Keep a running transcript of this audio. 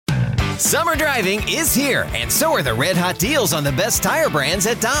Summer driving is here, and so are the red-hot deals on the best tire brands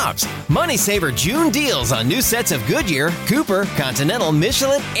at Dobbs. Money Saver June deals on new sets of Goodyear, Cooper, Continental,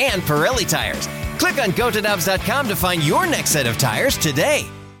 Michelin, and Pirelli tires. Click on GoToDobbs.com to find your next set of tires today.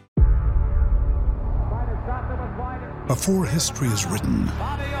 Before history is written,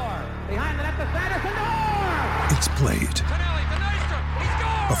 it's played.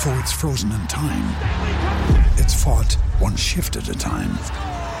 Before it's frozen in time, it's fought one shift at a time.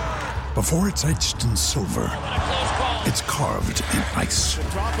 Before it's etched in silver, it's carved in ice.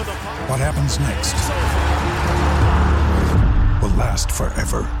 What happens next will last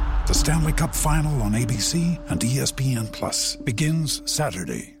forever. The Stanley Cup Final on ABC and ESPN Plus begins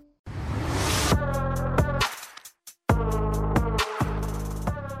Saturday.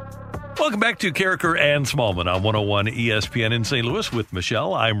 Welcome back to Carricker and Smallman on 101 ESPN in St. Louis with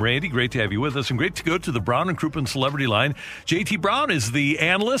Michelle. I'm Randy. Great to have you with us, and great to go to the Brown and Crouppen Celebrity Line. JT Brown is the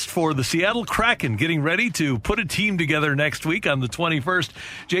analyst for the Seattle Kraken, getting ready to put a team together next week on the 21st.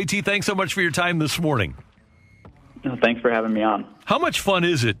 JT, thanks so much for your time this morning. Thanks for having me on. How much fun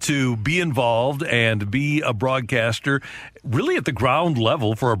is it to be involved and be a broadcaster really at the ground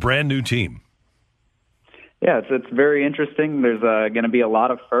level for a brand new team? Yeah, it's very interesting. There's going to be a lot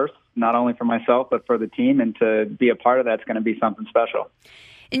of firsts, not only for myself, but for the team, and to be a part of that's going to be something special.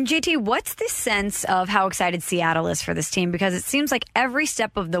 And JT, what's the sense of how excited Seattle is for this team? Because it seems like every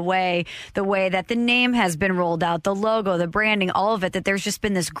step of the way that the name has been rolled out, the logo, the branding, all of it, that there's just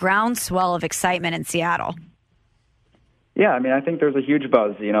been this groundswell of excitement in Seattle. Yeah, I mean, I think there's a huge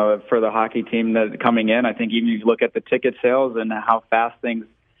buzz, for the hockey team that's coming in. I think even if you look at the ticket sales and how fast things,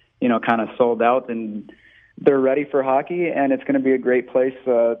 kind of sold out, and they're ready for hockey, and it's going to be a great place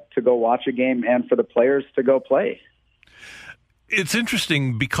to go watch a game and for the players to go play. It's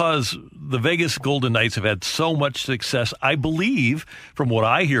interesting because the Vegas Golden Knights have had so much success. I believe, from what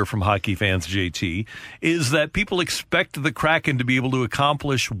I hear from hockey fans, JT, is that people expect the Kraken to be able to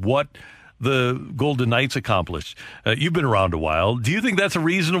accomplish what the Golden Knights accomplished. You've been around a while. Do you think that's a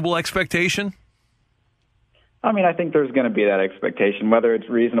reasonable expectation? I mean, I think there's going to be that expectation, whether it's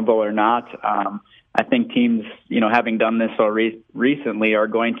reasonable or not. I think teams, having done this so recently, are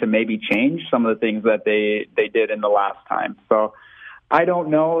going to maybe change some of the things that they did in the last time. So I don't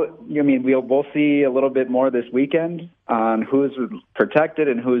know. I mean, we'll see a little bit more this weekend on who's protected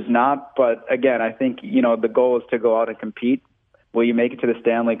and who's not. But again, I think, the goal is to go out and compete. Will you make it to the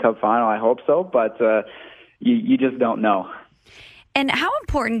Stanley Cup Final? I hope so, but you just don't know. And how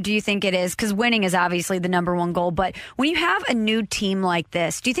important do you think it is? Because winning is obviously the number one goal, but when you have a new team like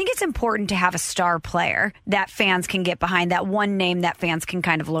this, do you think it's important to have a star player that fans can get behind, that one name that fans can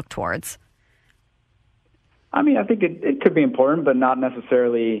kind of look towards? I mean, I think it could be important, but not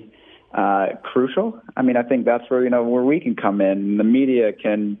necessarily crucial. I mean, I think that's where, where we can come in. The media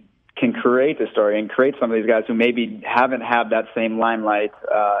can create the story and create some of these guys who maybe haven't had that same limelight,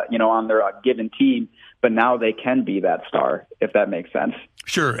 on their given team, but now they can be that star, if that makes sense.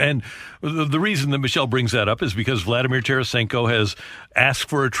 Sure. And the reason that Michelle brings that up is because Vladimir Tarasenko has asked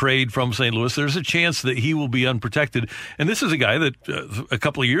for a trade from St. Louis. There's a chance that he will be unprotected. And this is a guy that a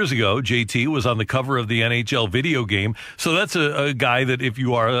couple of years ago, JT, was on the cover of the NHL video game. So that's a guy that if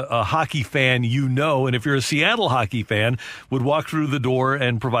you are a hockey fan, and if you're a Seattle hockey fan, would walk through the door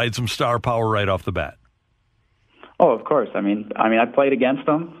and provide some star power right off the bat. Oh, of course. I mean, I played against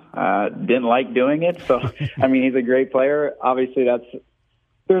him. Didn't like doing it. So, I mean, he's a great player. Obviously,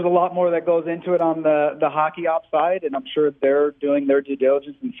 there's a lot more that goes into it on the hockey ops side, and I'm sure they're doing their due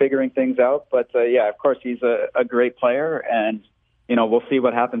diligence and figuring things out. But, yeah, of course, he's a great player, and, we'll see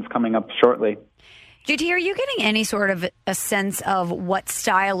what happens coming up shortly. JT, are you getting any sort of a sense of what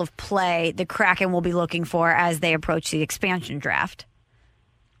style of play the Kraken will be looking for as they approach the expansion draft?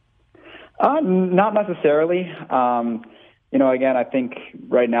 Not necessarily. Again, I think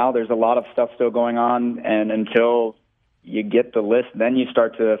right now there's a lot of stuff still going on, and until you get the list, then you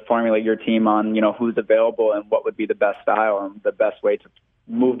start to formulate your team on, who's available and what would be the best style and the best way to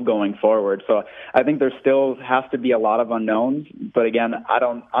move going forward. So I think there still has to be a lot of unknowns. But again,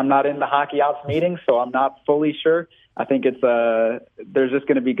 I'm not in the hockey ops meeting, so I'm not fully sure. I think there's just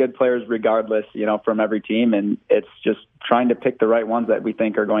going to be good players regardless, from every team, and it's just trying to pick the right ones that we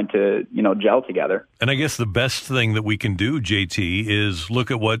think are going to, gel together. And I guess the best thing that we can do, JT, is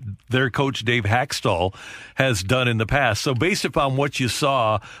look at what their coach Dave Hackstall has done in the past. So based upon what you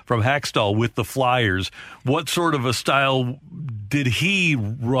saw from Hackstall with the Flyers, what sort of a style did he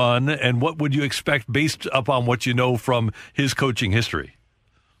run, and what would you expect based upon what you know from his coaching history?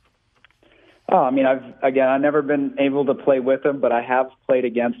 Oh, I mean, I've never been able to play with him, but I have played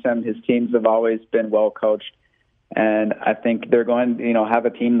against him. His teams have always been well coached. And I think they're going to, have a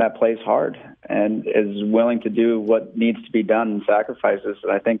team that plays hard and is willing to do what needs to be done and sacrifices.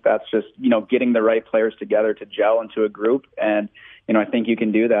 And I think that's just, getting the right players together to gel into a group. And, I think you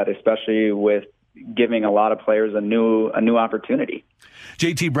can do that, especially with giving a lot of players a new opportunity.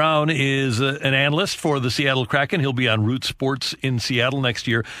 JT Brown is an analyst for the Seattle Kraken. He'll be on Root Sports in Seattle next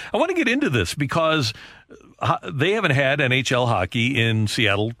year. I want to get into this because they haven't had NHL hockey in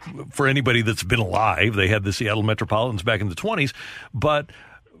Seattle for anybody that's been alive. They had the Seattle Metropolitans back in the 1920s. But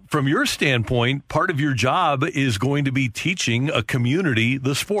from your standpoint, part of your job is going to be teaching a community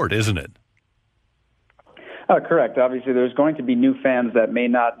the sport, isn't it? Correct. Obviously, there's going to be new fans that may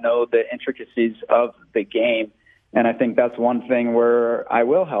not know the intricacies of the game. And I think that's one thing where I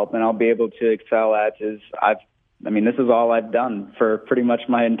will help and I'll be able to excel at is this is all I've done for pretty much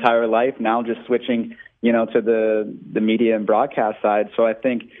my entire life. Now just switching, to the media and broadcast side. So I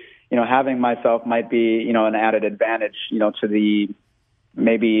think, having myself might be, an added advantage, to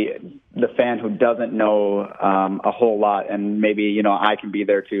maybe the fan who doesn't know a whole lot, and maybe, I can be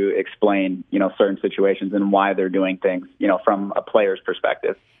there to explain, certain situations and why they're doing things, from a player's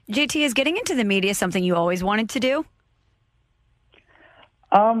perspective. JT, is getting into the media something you always wanted to do?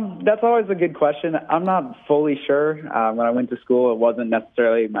 That's always a good question. I'm not fully sure. When I went to school, it wasn't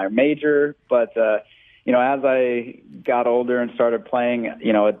necessarily my major, but, as I got older and started playing,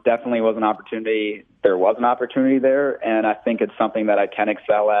 it definitely was an opportunity. There was an opportunity there, and I think it's something that I can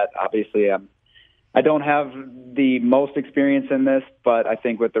excel at. Obviously, I don't have the most experience in this, but I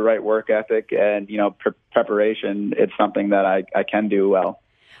think with the right work ethic and, preparation, it's something that I can do well.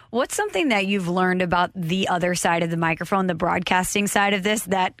 What's something that you've learned about the other side of the microphone, the broadcasting side of this,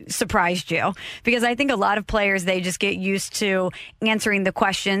 that surprised you? Because I think a lot of players, they just get used to answering the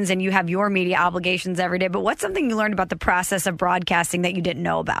questions and you have your media obligations every day. But what's something you learned about the process of broadcasting that you didn't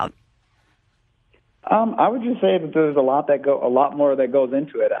know about? I would just say that there's a lot more that goes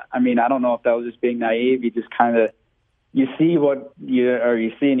into it. I don't know if that was just being naive. You just kind of, you see what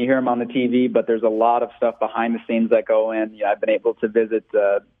you see and you hear them on the TV, but there's a lot of stuff behind the scenes that go in. I've been able to visit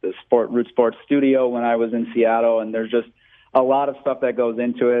the Root Sports studio when I was in Seattle, and there's just a lot of stuff that goes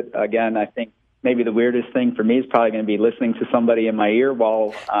into it. Again, I think maybe the weirdest thing for me is probably going to be listening to somebody in my ear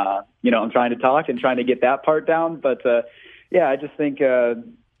while, I'm trying to talk and trying to get that part down. But, I just think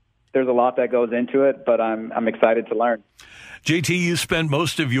there's a lot that goes into it, but I'm excited to learn. JT, you spent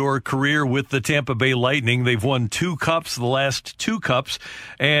most of your career with the Tampa Bay Lightning. They've won 2 cups, the last 2 cups.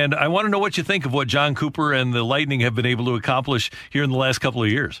 And I want to know what you think of what John Cooper and the Lightning have been able to accomplish here in the last couple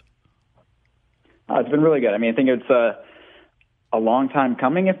of years. It's been really good. I think it's a long time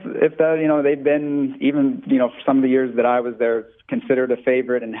coming. If that, they've been, even, for some of the years that I was there, considered a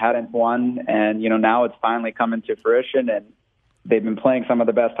favorite and hadn't won. And, now it's finally coming to fruition, and they've been playing some of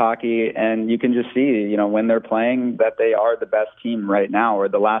the best hockey, and you can just see, when they're playing, that they are the best team right now, or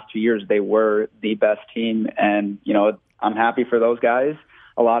the last 2 years they were the best team. And, I'm happy for those guys,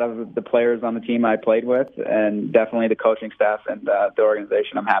 a lot of the players on the team I played with, and definitely the coaching staff and the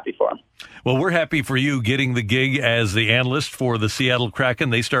organization. I'm happy for them. Well, we're happy for you getting the gig as the analyst for the Seattle Kraken.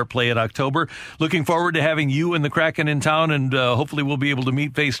 They start play in October. Looking forward to having you and the Kraken in town, and hopefully we'll be able to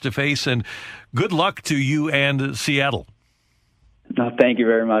meet face to face, and good luck to you and Seattle. No, thank you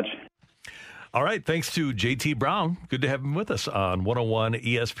very much. All right. Thanks to JT Brown. Good to have him with us on 101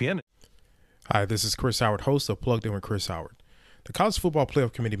 ESPN. Hi, this is Chris Howard, host of Plugged In with Chris Howard. The College Football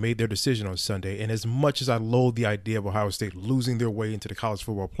Playoff Committee made their decision on Sunday, and as much as I loathe the idea of Ohio State losing their way into the College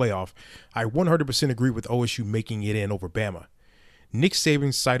Football Playoff, I 100% agree with OSU making it in over Bama. Nick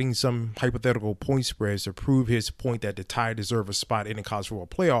Saban citing some hypothetical point spreads to prove his point that the Tide deserve a spot in the college football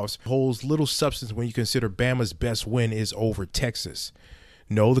playoffs holds little substance when you consider Bama's best win is over Texas.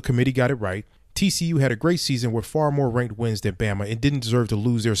 No, the committee got it right. TCU had a great season with far more ranked wins than Bama and didn't deserve to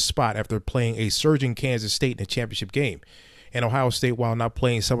lose their spot after playing a surging Kansas State in a championship game. And Ohio State, while not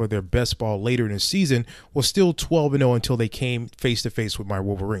playing some of their best ball later in the season, was still 12-0 until they came face-to-face with my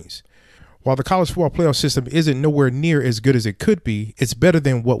Wolverines. While the college football playoff system isn't nowhere near as good as it could be, it's better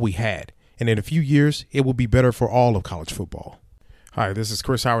than what we had. And in a few years, it will be better for all of college football. Hi, this is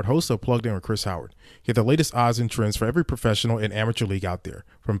Chris Howard, host of Plugged In with Chris Howard. Get the latest odds and trends for every professional and amateur league out there.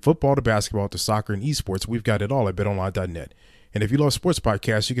 From football to basketball to soccer and esports, we've got it all at betonline.net. And if you love sports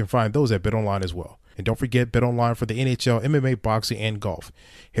podcasts, you can find those at BetOnline as well. And don't forget BetOnline for the NHL, MMA, boxing, and golf.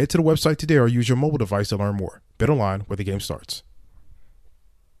 Head to the website today or use your mobile device to learn more. BetOnline, where the game starts.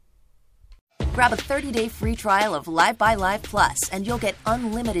 Grab a 30-day free trial of Live by Live Plus, and you'll get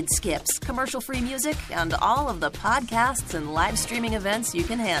unlimited skips, commercial-free music, and all of the podcasts and live streaming events you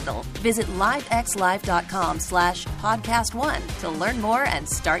can handle. Visit livexlive.com/podcast1 to learn more and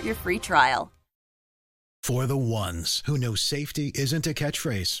start your free trial. For the ones who know safety isn't a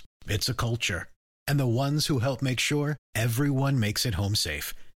catchphrase, it's a culture. And the ones who help make sure everyone makes it home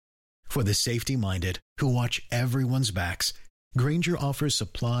safe. For the safety-minded who watch everyone's backs, Grainger offers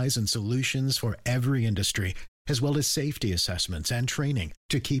supplies and solutions for every industry, as well as safety assessments and training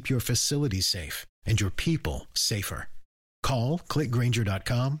to keep your facilities safe and your people safer. Call, click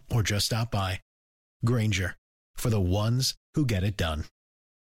Grainger.com, or just stop by. Grainger, for the ones who get it done.